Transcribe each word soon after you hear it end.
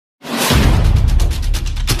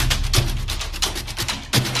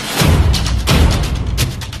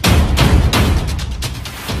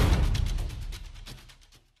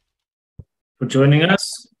joining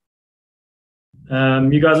us.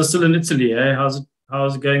 You guys are still in Italy, eh?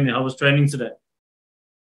 How's it going there? How was training today?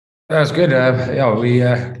 That's good. Yeah, we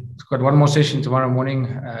got one more session tomorrow morning.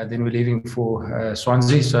 Then we're leaving for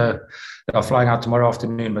Swansea. So I'm flying out tomorrow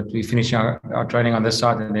afternoon, but we're finishing our training on this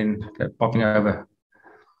side and then popping over.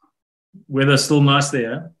 Weather's still nice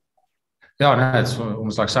there, eh? Yeah, no, it's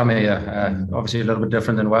almost like summer here. Obviously a little bit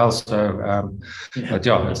different than Wales. So, but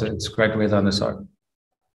yeah, it's great weather on this side.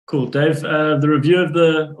 Cool, Dave. The review of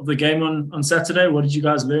the game on Saturday. What did you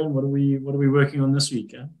guys learn? What are we working on this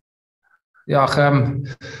week? Eh? Yeah,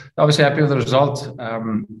 obviously happy with the result.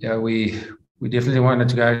 Yeah, we definitely wanted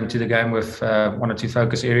to go into the game with one or two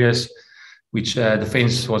focus areas, which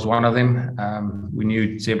defense was one of them. We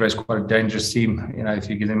knew Zebra is quite a dangerous team. You know, if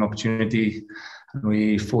you give them opportunity, and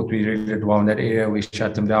we thought we really did well in that area. We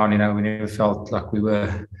shut them down. You know, we never felt like we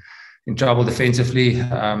were in trouble defensively.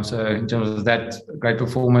 So in terms of that, great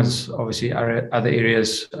performance. Obviously, other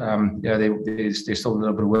areas, yeah, there's still a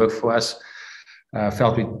little bit of work for us.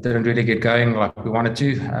 Felt we didn't really get going like we wanted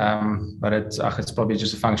to, but it's probably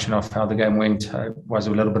just a function of how the game went. It was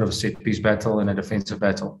a little bit of a set piece battle and a defensive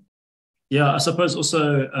battle. Yeah, I suppose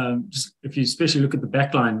also just if you especially look at the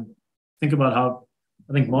back line, think about how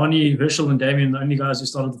I think Manie, Herschel, and Damien, the only guys who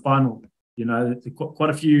started the final. You know, quite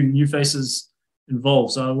a few new faces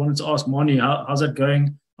involved. So I wanted to ask Manie, how's that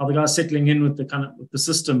going? How are the guys settling in with the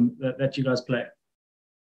system that you guys play?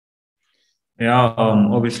 Yeah,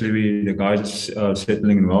 obviously the guys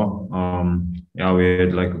settling in well. Yeah, we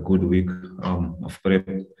had like a good week of prep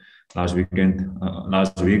last week, and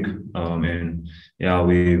yeah,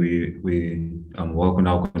 we work on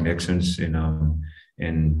our connections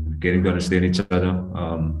and getting to understand each other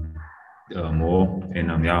more.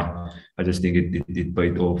 And yeah, I just think it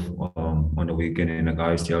paid off on the weekend, and the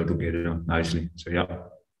guys gelled together nicely. So yeah.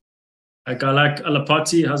 A guy like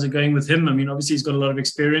Alapati, how's it going with him? I mean, obviously he's got a lot of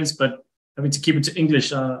experience, but having to keep it to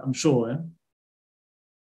English, I'm sure.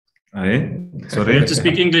 Sorry? You have to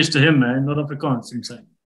speak English to him, man, not Afrikaans, I'm saying.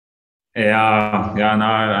 Yeah. No,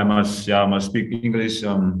 I must speak English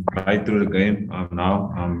right through the game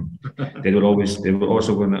now. They will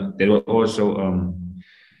also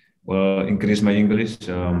increase my English.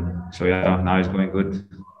 So yeah, now it's going good.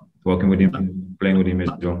 Working with him, playing with him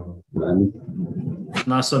as well.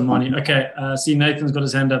 Nice one, Manie. Okay, see Nathan's got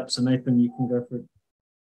his hand up, so Nathan, you can go for it.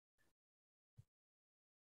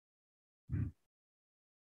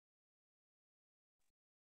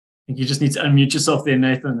 I think you just need to unmute yourself there,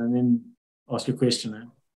 Nathan, and then ask your question. Eh?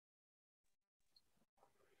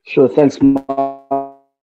 Sure, thanks, Marcus.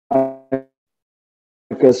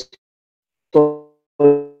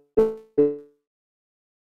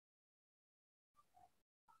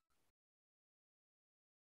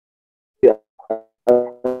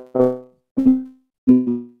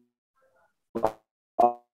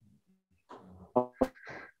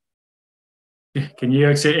 Can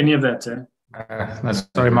you say any of that? No,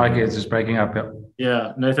 sorry, Mike, it's just breaking up.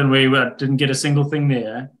 Yeah, Nathan, we didn't get a single thing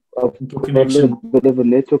there. A bit of a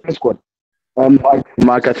network squad.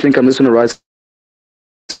 Mike, I think I'm just going to rise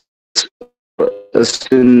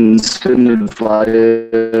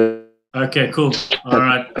via. Okay, cool. All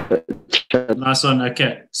right. Nice one.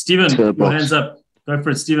 Okay. Stephen, your hands up. Go for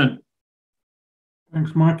it, Stephen.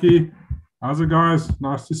 Thanks, Mikey. How's it, guys?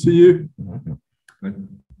 Nice to see you.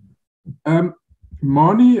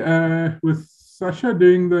 Manie, with Sasha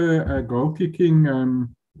doing the goal kicking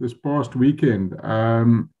this past weekend,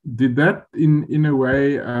 did that in a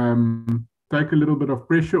way take a little bit of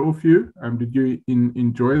pressure off you? Did you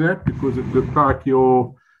enjoy that? Because it looked like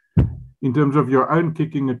in terms of your own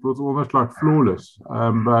kicking, it was almost like flawless.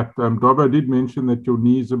 But Dawie did mention that your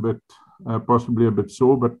knee's a bit, possibly a bit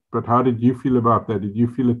sore. But how did you feel about that? Did you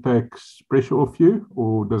feel it takes pressure off you,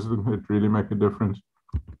 or doesn't it really make a difference?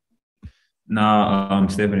 No,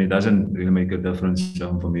 Stephen, it doesn't really make a difference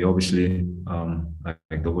for me. Obviously, like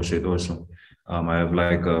Dawie said also, I have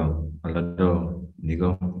like a little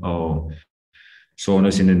niggle or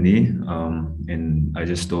soreness in the knee, and I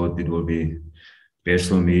just thought it would be best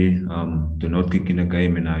for me to not kick in the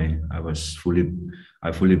game, and I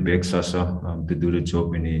fully backed Sasa to do the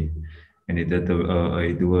job, and he did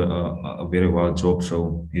a very well job.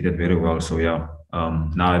 So he did very well. So yeah,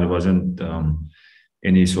 no, it wasn't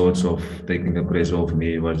any sorts of taking the pressure off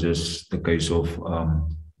me. It was just the case of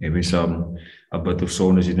having a bit of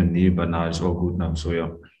soreness in the knee, but now it's all good now. So yeah.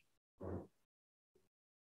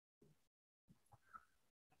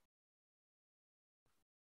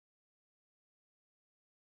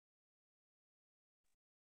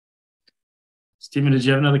 Stephen, did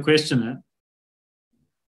you have another question?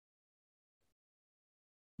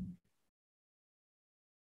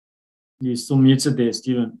 Eh? You're still muted there,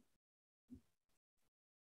 Stephen.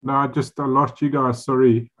 No, I lost you guys.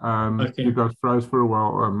 Sorry. Okay. You guys froze for a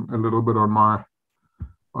while, a little bit on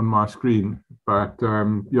my screen. But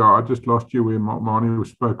yeah, I just lost you where Manie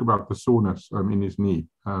spoke about the soreness in his knee.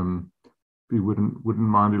 If you wouldn't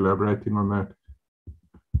mind elaborating on that.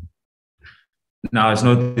 No, it's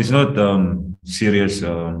not serious,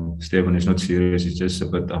 Stephen. It's not serious. It's just a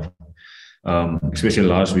bit of, especially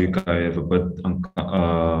last week, I have a bit,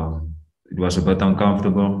 it was a bit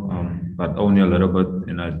uncomfortable, but only a little bit.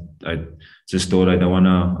 And I just thought I don't want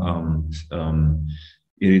to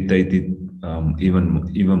irritate it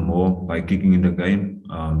even more by kicking in the game.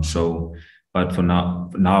 But for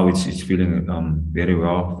now it's feeling very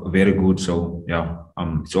well, very good. So yeah,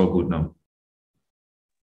 it's all good now.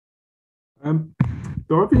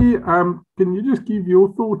 Dawie, can you just give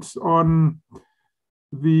your thoughts on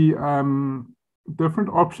the different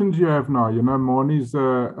options you have now? You know, Manie's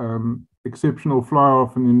exceptional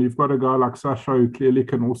fly-off, and then you've got a guy like Sasha who clearly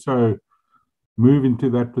can also move into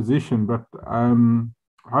that position. But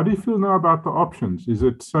how do you feel now about the options? Is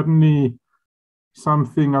it suddenly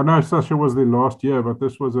something? I know Sasha was there last year, but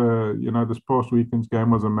this was this past weekend's game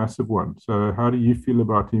was a massive one. So how do you feel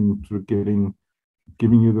about him sort of giving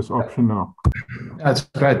you this option now? That's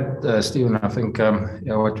great, Stephen. I think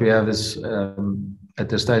what we have is at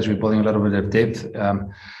this stage we're building a little bit of depth.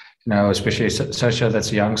 Especially Sasha,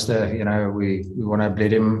 that's a youngster. We want to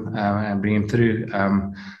bleed him and bring him through.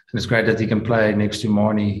 And it's great that he can play next to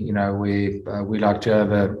Manie. We like to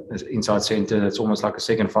have an inside centre that's almost like a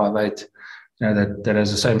second 5'8". That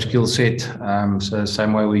has the same skill set. So the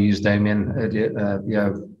same way we used Damien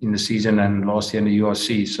earlier, in the season and last year in the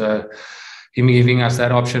URC. So him giving us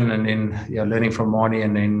that option, and then learning from Manie,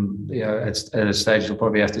 and then at a stage we'll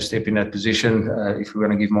probably have to step in that position if we're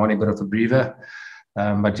going to give Manie a bit of a breather.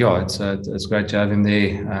 But yeah, it's great to have him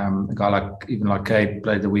there. A guy like Kate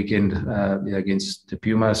played the weekend against the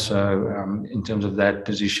Pumas. So in terms of that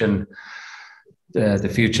position,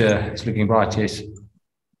 the future is looking bright. Yes.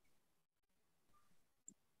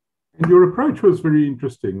 And your approach was very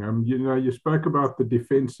interesting. You spoke about the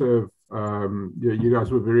defensive. You guys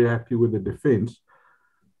were very happy with the defense,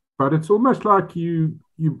 but it's almost like you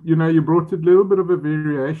brought a little bit of a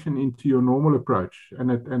variation into your normal approach, and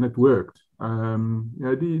it worked. Do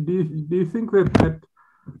you think that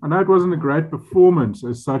I know it wasn't a great performance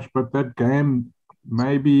as such, but that game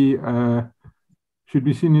maybe should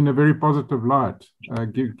be seen in a very positive light,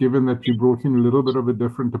 given that you brought in a little bit of a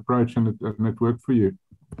different approach and it worked for you?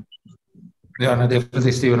 Yeah, no,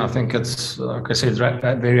 definitely, Stephen. I think it's, like I said,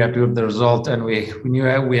 very happy with the result, and we knew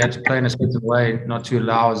we had to play in a certain way, not to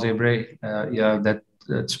allow Zebre,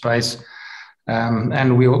 that space.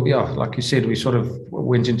 And we, like you said, we sort of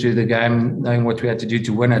went into the game knowing what we had to do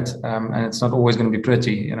to win it. And it's not always going to be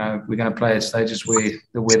pretty. We're going to play at stages where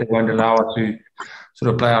the weather won't allow us to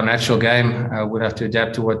sort of play our natural game. We'll have to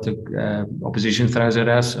adapt to what the opposition throws at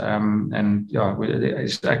us.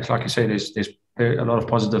 It's like you say, there's a lot of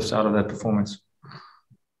positives out of that performance.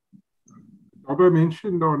 Robbo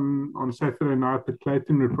mentioned on Saturday night that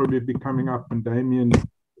Clayton would probably be coming up and Damien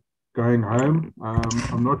going home.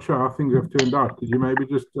 I'm not sure how things have turned out. Could you maybe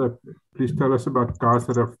just please tell us about guys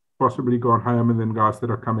that have possibly gone home and then guys that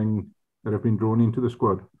are coming, that have been drawn into the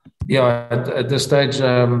squad? Yeah, at this stage,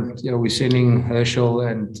 we're sending Herschel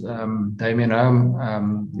and Damien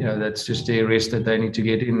home. That's just their rest that they need to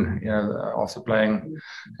get in, after playing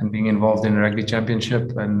and being involved in the rugby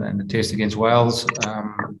championship and the test against Wales.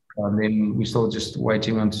 And then we're still just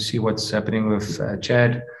waiting on to see what's happening with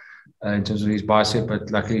Chad in terms of his bicep.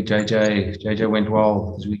 But luckily, JJ went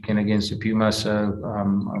well this weekend against the Puma. So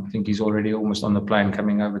I think he's already almost on the plane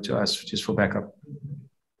coming over to us just for backup.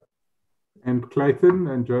 And Clayton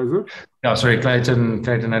and Joseph? Yeah, sorry,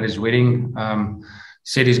 Clayton at his wedding.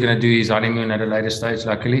 Said he's going to do his honeymoon at a later stage,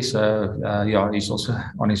 luckily. So, he's also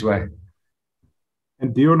on his way.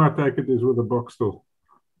 And Dion, I take it, is with the box still?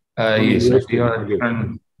 Yes, Dion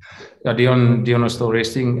is still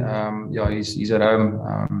resting. He's at home.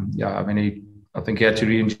 I think he had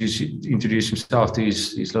to introduce himself to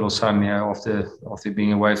his little son, after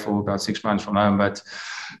being away for about 6 months from home. But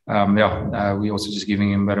we also just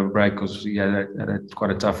giving him a bit of a break because he had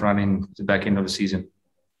quite a tough run in the back end of the season.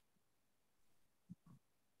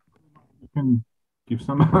 You can give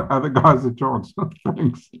some other guys a chance.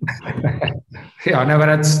 Thanks. Yeah, no, but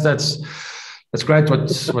that's great.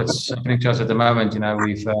 What's happening to us at the moment?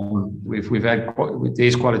 We've had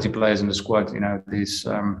there's quality players in the squad. There's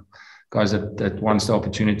guys that wants the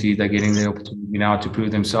opportunity. They're getting the opportunity now to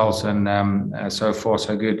prove themselves, and so far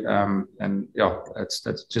so good.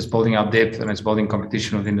 That's just building up depth, and it's building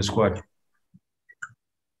competition within the squad.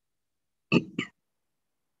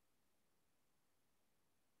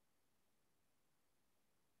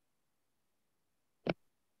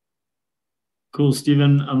 Cool,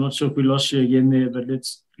 Stephen. I'm not sure if we lost you again there, but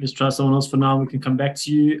let's try someone else for now. We can come back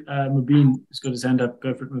to you. Mubin has got his hand up.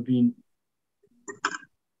 Go for it, Mubin.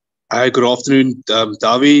 Hi, good afternoon,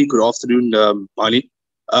 Dawie. Good afternoon, Manie.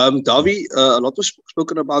 Dawie, a lot was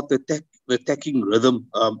spoken about the attacking rhythm.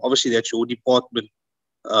 Obviously, that's your department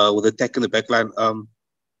with attack in the backline.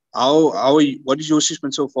 What is your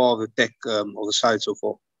assessment so far of the attack of the side so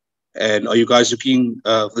far? And are you guys looking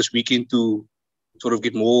for this weekend to sort of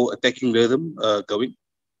get more attacking rhythm going?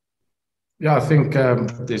 Yeah, I think there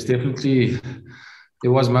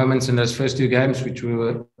was moments in those first two games which we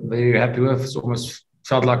were very happy with. It almost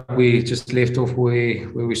felt like we just left off where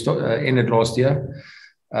we ended last year.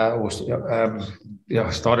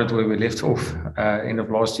 Started where we left off end of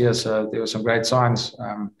last year. So there were some great signs.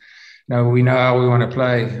 We know how we want to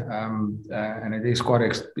play, and it is quite.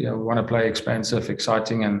 We want to play expansive,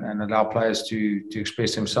 exciting, and allow players to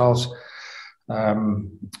express themselves.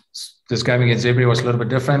 This game against Zebra was a little bit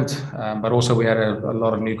different, but also we had a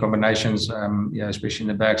lot of new combinations, especially in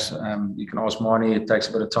the backs. You can ask Manie, it takes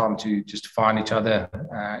a bit of time to just find each other,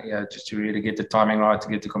 just to really get the timing right, to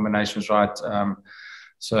get the combinations right.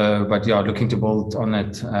 Looking to build on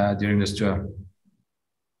that during this tour.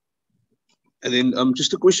 And then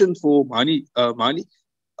just a question for Manie. Manie,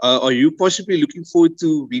 are you possibly looking forward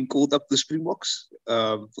to being called up to the Springboks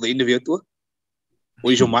for the end of your tour?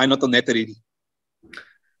 Or is your mind not on that already?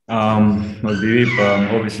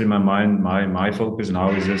 Obviously my focus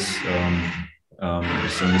now is just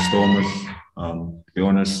is on the Stormers. To be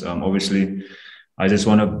honest, obviously I just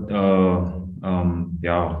want to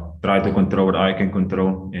try to control what I can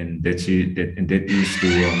control, and that is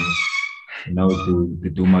to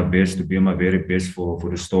do my best, to be my very best for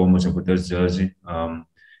the Stormers and for this jersey,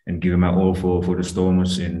 and give my all for the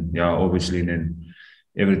Stormers, and obviously then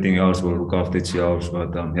everything else will look after itself.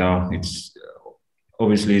 But it's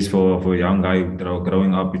obviously it's for a young guy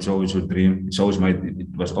growing up. It's always a dream. It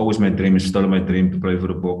was always my dream. It's still my dream to play for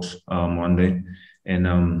the Boks one day. And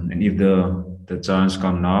if the chance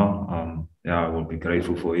come now, I will be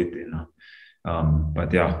grateful for it.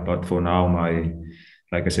 But for now,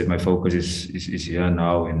 like I said, my focus is here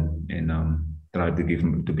now, and try to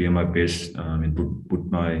be my best, and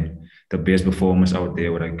put the best performance out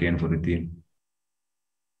there what I can for the team.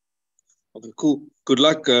 Okay, cool. Good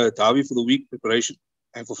luck, Dawie, for the week preparation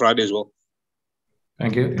and for Friday as well.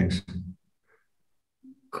 Thank you. Thanks.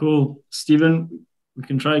 Cool. Stephen, we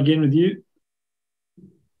can try again with you.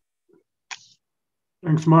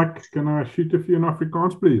 Thanks, Mike. Can I shoot a few in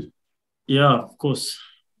Afrikaans, please? Yeah, of course.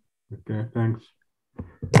 Okay, thanks.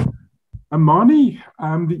 Manie,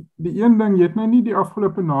 die een ding, jy het nou nie die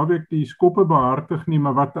afgelope naweek die skoppe behartig nie,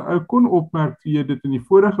 maar wat 'n ou kon opmerk toe jy dit in die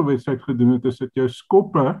vorige wedstryd gedoen het, is dat jou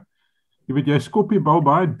skoppe, jy weet, jy skop die bal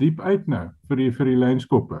baie diep uit nou vir die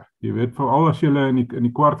lynskoppe. Jy weet, veral as jy in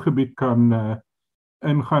die kwartgebied kan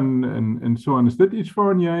ingaan en so aan. Is dit iets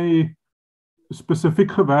waaraan jy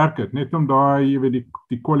spesifiek gewerk het, net om daai, jy weet,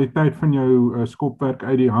 die kwaliteit van jou skopwerk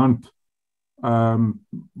uit die hand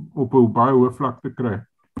op 'n baie hoë vlak te kry?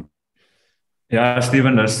 Ja,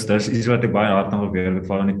 Steven, dat is iets wat ik baie hard aan gewerkt heb,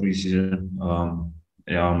 vooral in die precisie.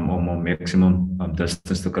 Om maximum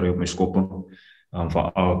distance te krijgen op mijn skoppen.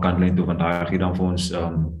 Van alle kantlijn toe. Vandaag hier dan voor ons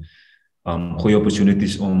goede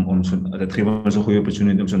opportunities dat geeft ons een goede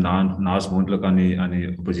opportunity om zo naast mogelijk aan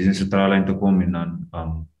die oppositie centrale lijn te komen. En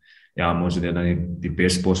dan moeten we dan die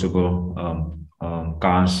best possible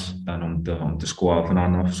kans dan om te scoren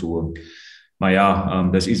vanaf zo. Maar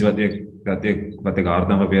dat is iets wat ik hard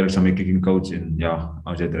aan gewerkt samen met mijn kicking coach. En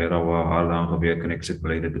als je er al hard aan gewerkt en ik zit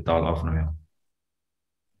blij dat betaal af nou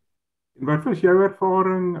Wat was jouw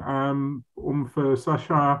ervaring om vir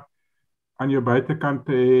Sasha aan jou buitekant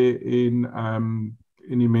te hê en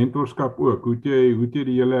die mentorskap ook? Hoe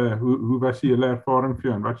was die hele ervaring vir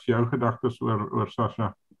jou en wat is jou gedagtes oor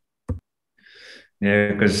Sasha? Nee,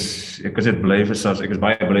 ek is baie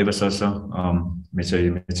bly vir Sasha met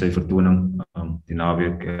sy vertoning die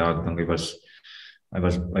naweek. Ja, ek dink hy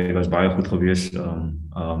was baie goed geweest en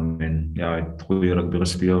hy het goeie rugby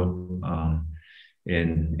gespeel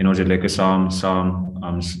en ons het lekker saam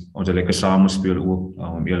gespeel ook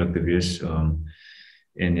om eerlik te wees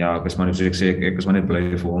en ek is maar net soos ek sê, ek is maar net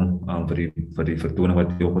bly vir hom vir die vertoning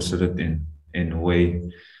wat hy opgesit het en hoe hy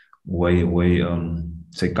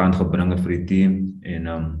sy kant gebring het vir die team en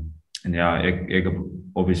ek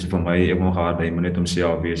obviously vir my, ek moet gehad, hy moet net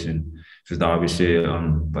homself wees en soos Dawie sê,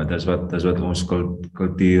 dis wat ons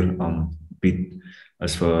kultuur bied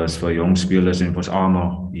as vir jong spelers en vir ons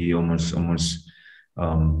almal hier om ons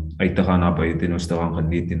uit te gaan naar buiten en ons te gaan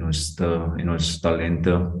geniet en ons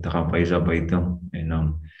talente te gaan wijzen naar buiten.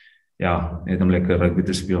 En ja, net om lekker rugby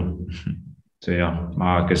te spelen. So ja,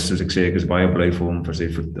 maar soos ek sê, ek is baie bly vir hom vir sy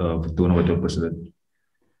vertoning wat op is.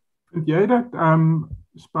 Vind jy dat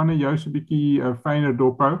spanne juist 'n bietjie fyner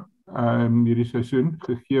dophou hierdie seisoen,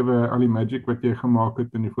 gegee al die magic wat jy gemaak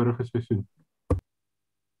het in die vorige seisoen?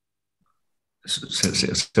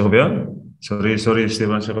 Sorry,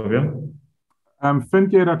 Steven, sê weer.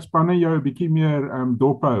 Vind jy dat spanne jou 'n bietjie meer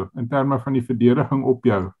dophou in terme van die verdediging op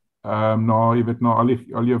jou? Jy weet,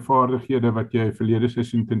 al jou vaardighede wat jy verlede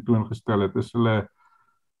seisoen tentoongestel het, is hulle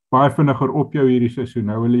baie vinniger op jou hierdie seisoen.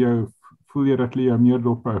 Nou voel jy dat hulle jou meer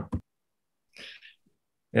dophou?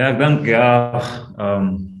 Ja, ek dink ja,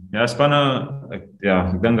 spanne ek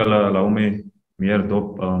dink hulle hou my meer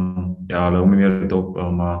dop, hulle hou my meer dop,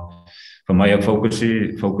 maar vir my ek fokus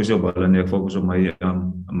op hulle en ek fokus op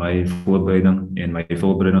my voorbereiding en my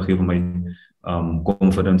voorbereiding gee vir my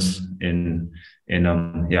confidence en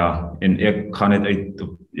ek gaan net uit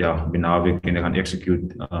op naweek en ek gaan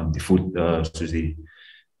execute die voet soos die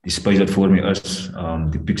space wat voor my is,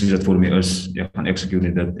 die pictures wat voor my is, ek gaan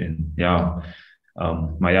execute dit en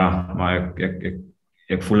maar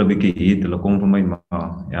ek voel 'n bietjie heat, hulle kom vir my, maar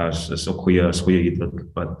ja, is ook goeie heat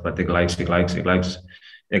wat ek likes.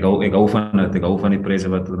 Ek hou van dit, ek hou van die pryse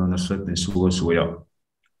wat hulle onder sit en so ja.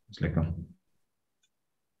 Dis lekker.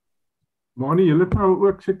 Manie, julle het nou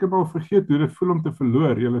ook seker wel vergeet hoe dit voel om te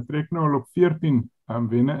verloor. Julle trek nou al op 14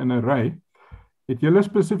 wenne in 'n ry. Het julle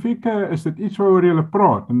spesifieke, is dit iets waaroor julle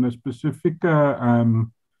praat, en 'n spesifieke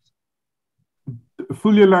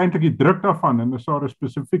voel julle eintlik die druk daarvan, en is daar 'n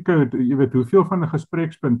spesifieke, jy weet, hoeveel van 'n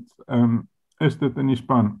gesprekspunt is dit in die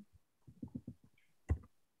span?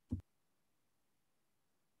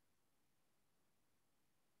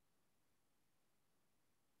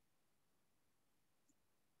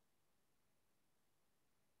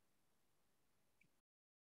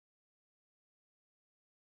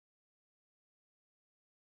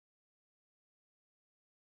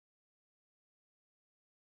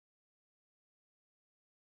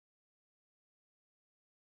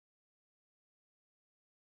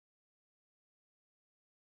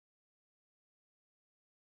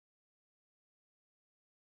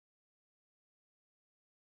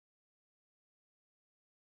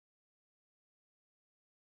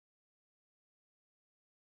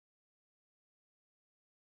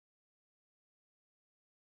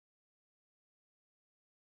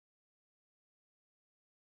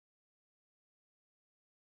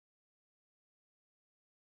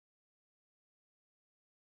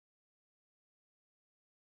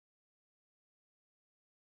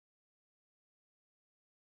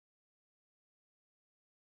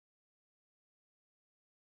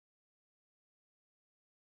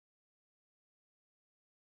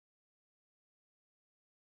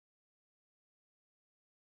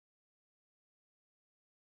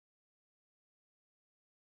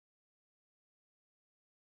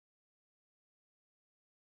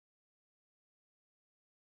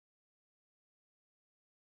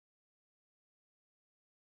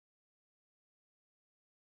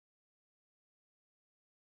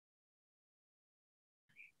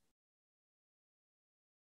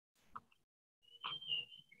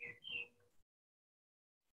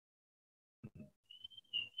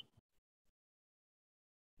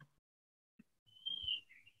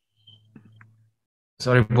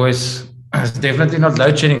 Sorry, boys. It's definitely not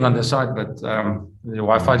load shedding on the side, but the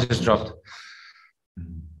Wi-Fi just dropped.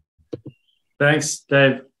 Thanks,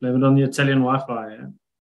 Dave. Blame it on the Italian Wi-Fi.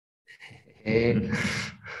 Yeah.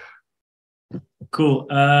 Cool.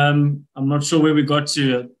 I'm not sure where we got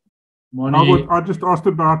to. Manie. I just asked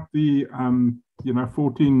about the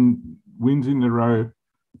 14 wins in a row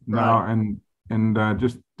now, right. and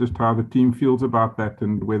just how the team feels about that,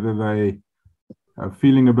 and whether they are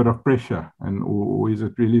feeling a bit of pressure, or is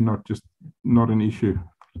it really not an issue?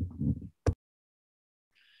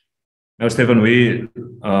 No, Stefan, we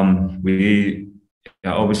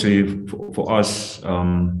obviously for us,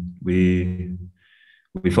 we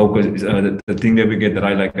focus. The thing that we get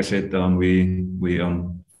right, like I said, we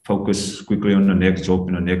focus quickly on the next job,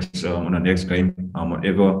 on the next game,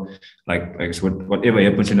 whatever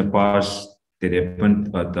happens in the past, that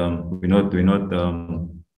happened, but we're not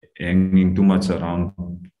hanging too much around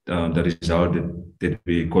the result that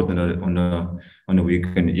we got on the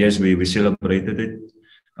weekend. Yes, we celebrated it,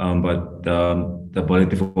 but the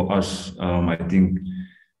ability for us, I think,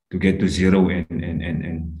 to get to 0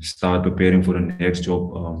 and start preparing for the next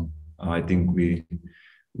job, I think we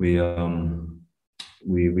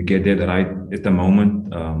get that right at the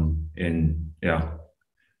moment, and yeah,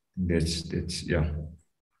 that's yeah.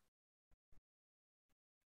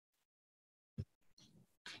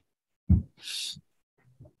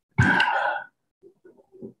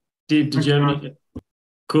 Did you have any?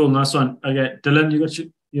 Cool, nice one. Okay, Dylan, you got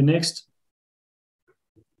your next.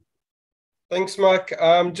 Thanks, Mike.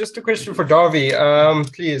 Just a question for Dawie,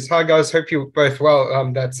 please. Hi, guys. Hope you're both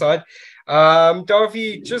well that side.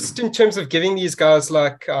 Dawie, just in terms of giving these guys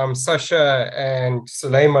like Sasha and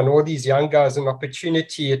Snyman, all these young guys an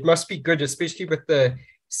opportunity, it must be good, especially with the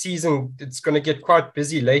season. It's going to get quite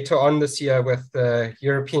busy later on this year with the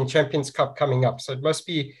European Champions Cup coming up. So it must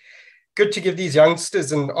be good to give these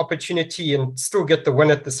youngsters an opportunity and still get the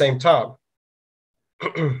win at the same time.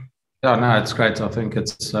 Yeah, no, it's great. I think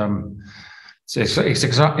it's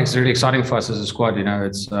really exciting for us as a squad. You know,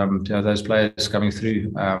 it's those players coming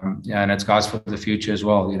through. And it's guys for the future as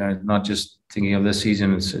well. You know, not just thinking of this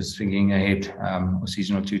season, it's thinking ahead, a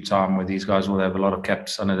season or two time where these guys will have a lot of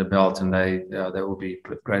caps under the belt, and they will be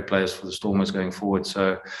great players for the Stormers going forward.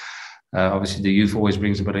 So. Obviously, the youth always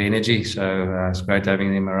brings a bit of energy, so it's great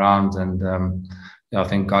having them around. And I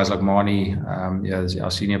think guys like Manie,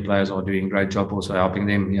 our senior players are doing a great job, also helping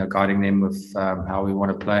them, guiding them with how we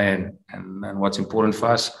want to play and what's important for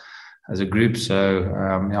us as a group. So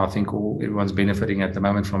I think everyone's benefiting at the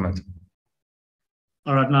moment from it.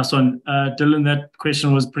 All right, nice one. Dylan, that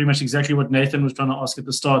question was pretty much exactly what Nathan was trying to ask at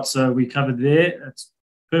the start, so we covered there. That's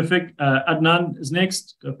perfect. Adnan is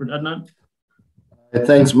next. Go for it, Adnan.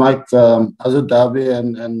 Thanks, Mike. Also Dawie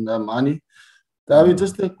and Manie. Dawie,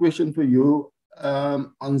 just a question for you.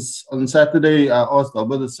 On Saturday, I asked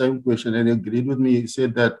Albert the same question, and he agreed with me. He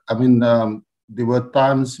said that, there were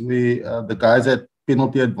times where the guys had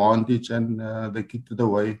penalty advantage and they kicked it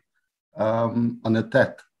away on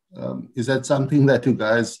attack. Is that something that you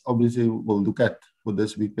guys obviously will look at for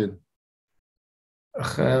this weekend?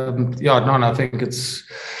 I think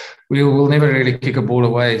we will never really kick a ball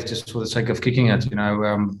away just for the sake of kicking it. You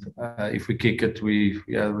know, if we kick it, we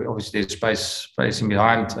obviously there's space in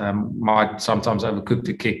behind. Might sometimes overcook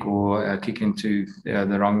the kick or kick into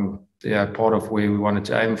the wrong part of where we wanted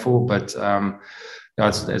to aim for. But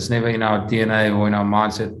it's never in our DNA or in our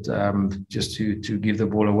mindset just to give the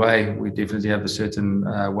ball away. We definitely have a certain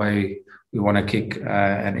way we want to kick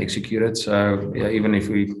and execute it. So even if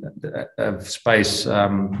we have space,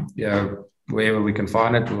 wherever we can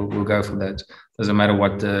find it, we'll go for that. Doesn't matter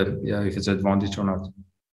what if it's advantage or not.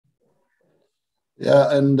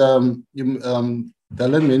 Yeah, and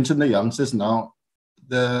Dylan mentioned the youngsters now.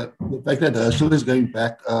 The fact that Herschel is going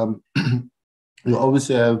back, you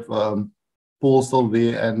obviously have Paul still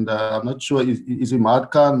there, and I'm not sure, is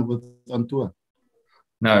Imad Khan on tour?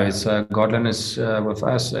 No, it's Godlin is with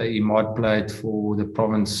us. Imad played for the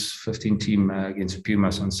Province 15 team against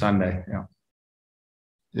Pumas on Sunday. Yeah.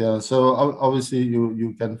 Yeah, so obviously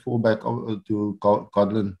you can fall back to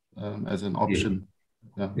Godlin as an option.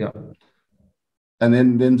 Yeah. And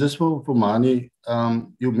then just for Manie,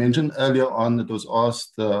 you mentioned earlier on, it was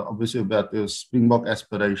asked obviously about the Springbok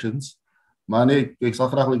aspirations. Manie, ek sal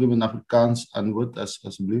graag net met Afrikaans antwoord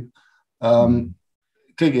asseblief.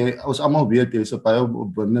 Kyk, ons almal weet jy's 'n baie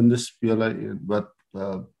opwindende speler wat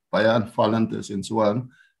baie aanvallend is en so aan.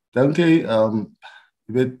 Dink jy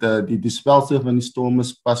jy weet die spelstyl van die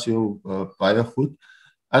Stormers pas jou baie goed.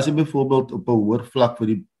 As jy byvoorbeeld op 'n hoër vlak vir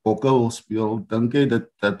die Bokke wil speel, dink jy dat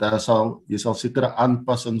jy sal sekere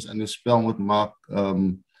aanpassings in jou spel moet maak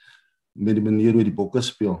met die manier hoe die Bokke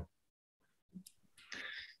speel?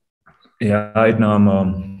 Ja, ek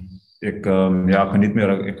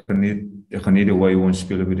geniet die way hoe ons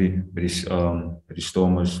speel by die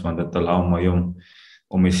Stormers, want dit allow my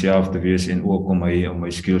om myself te wees en ook om my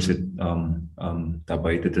skills daar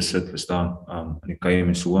buite te sit, verstaan, in die kaim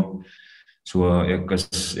en so. So ek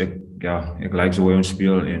like the way ons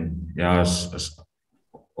speel en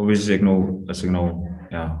obviously as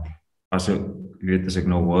ek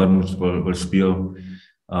nou hoor wil speel,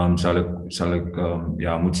 sal ek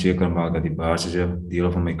moet seker maak dat die basiese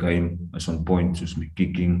dele van my game is on point, soos my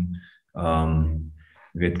kicking,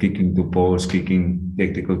 kicking to post, kicking,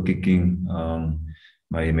 tactical kicking,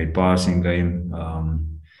 my passing game,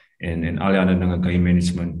 en al die ander dinge, game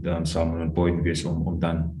management, sal moet on point wees om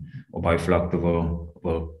dan op hy vlak te wil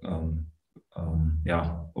op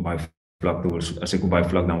hy vlak te wil, as ek op hy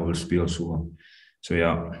vlak dan wil speel, so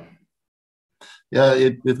ja. Ja,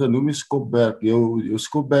 jy het genoem die skopwerk. Jou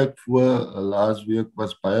skopwerk voor laas week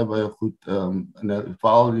was baie goed, in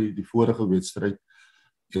veral die vorige wedstryd.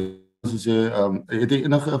 Soos jy, het jy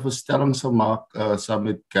enige verstellings gemaak saam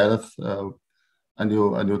met Gareth aan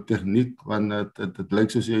jou tegniek, want dit lyk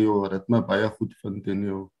soos jy jou ritme baie goed vind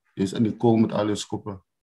en jy's in die kol met al jou skoppe.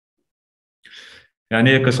 Ja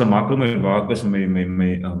nee, ek is maklik met waar ek is my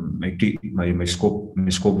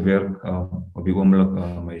skopwerk op die oomblik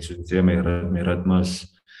my soos jy my ritme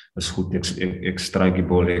is goed. Ek stryk die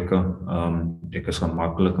bal lekker. Ek is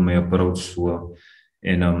gemaklik in my approach so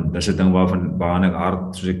en dis 'n ding waaraan ek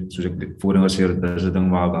hard soos ek voorheen gesê het, dis 'n ding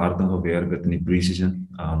waar ek hard aan gewerk het in die pre-season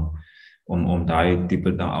om daai tipe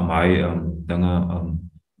om hy dinge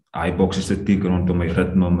high boxes te tik rondom my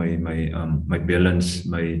ritme, my balance,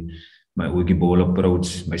 my oogie ball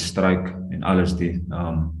approach, my strike en alles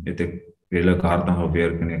het ek redelijk hard aan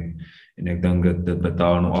gewerk en ek dink dit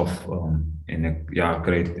betaal nou af en ek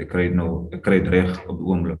kry het reg op die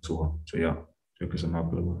oomblik so ja, so ek is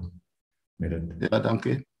maklik met dit. Ja,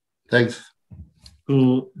 dankie. Thanks.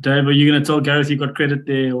 Cool. Dave, are you going to tell Gareth you got credit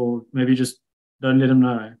there or maybe just don't let him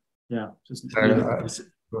know? Yeah, just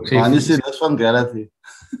Manie sê dis van Gareth hier.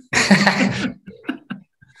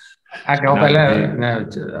 Ek hoop hulle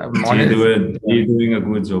You're doing a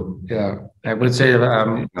good job. Ja, ek moet sê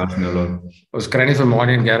ons kry nie vir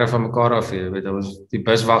Manie en Gareth van mekaar af nie. Weet, ons die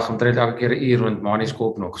bus wag omtrent elke keer 'n uur want Manie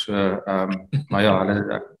skop nog. So maar ja,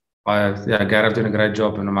 hulle Gareth doen 'n great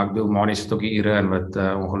job en ek bedoel Manie sit ook die ure in wat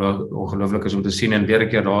ongelooflik is om te sien en weer 'n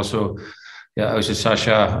keer daarso ja, ou se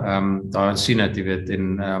Sasha daar sien dit, jy weet,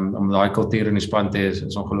 en om daai kultuur in die span te hê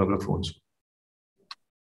is ongelooflik vir ons.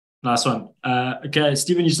 Nice one. Okay,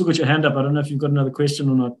 Stephen, you still got your hand up. I don't know if you've got another question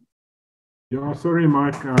or not. Ja, sorry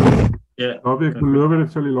Mike. Yeah. Dawie, ek beloof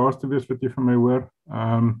dit sal die laaste wees wat jy van my hoor.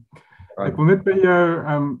 Ek wil net by jou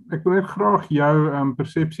ek wil net graag jou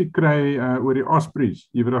persepsie kry oor die Ospreys.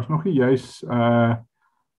 Jy weet daar's nog nie juis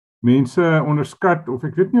mense onderskat of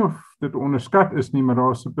ek weet nie of dit onderskat is nie, maar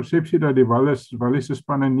daar's 'n persepsie dat die Wallis se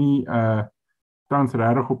spanne nie tans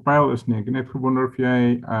regtig op pyl is nie. Ek het net gewonder of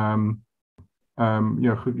jy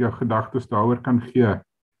jou gedagtes daaroor kan gee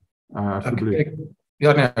asseblief.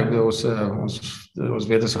 Ja nee, ek bedoel ons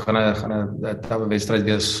weet ons gaan 'n tawe wedstryd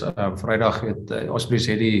wees Vrydag. Weet Ospreys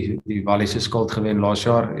het die Wallis se skuld gewen laas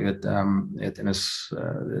jaar. Jy weet en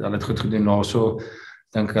hulle het goed gedoen daarso.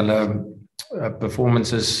 Dink hulle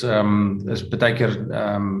performance is baie keer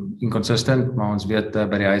inconsistent, maar ons weet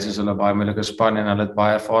by die huis is hulle baie moeilike span en hulle het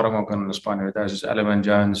baie ervaring ook in hulle span. Jy weet hy soos Elvin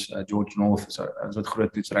Jones, George North, as wat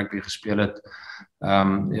groot toets rugby gespeel het.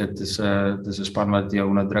 Dit is 'n span wat jou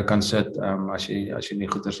onder druk kan sit as jy nie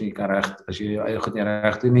goeders nie kan reg, as jy jou eie goed nie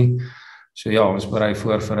reg doen nie. So ja, ons berei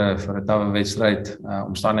voor vir 'n tawe wedstryd.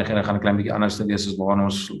 Omstandighede gaan 'n klein bietjie anders te wees as waarna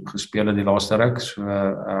ons gespeel het die laaste ruk. So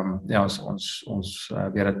ja, ons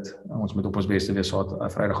weet dit ons moet op ons beste wees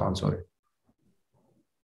Vrydag aan, sorry.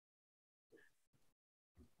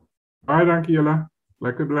 Baie dankie julle.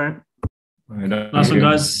 Lekker bly. Nice one,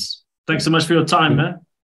 guys. Thanks so much for your time, man.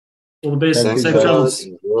 All the best. Safe travels.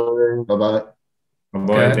 Bye-bye.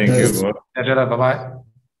 Bye-bye, thank you. Bye-bye.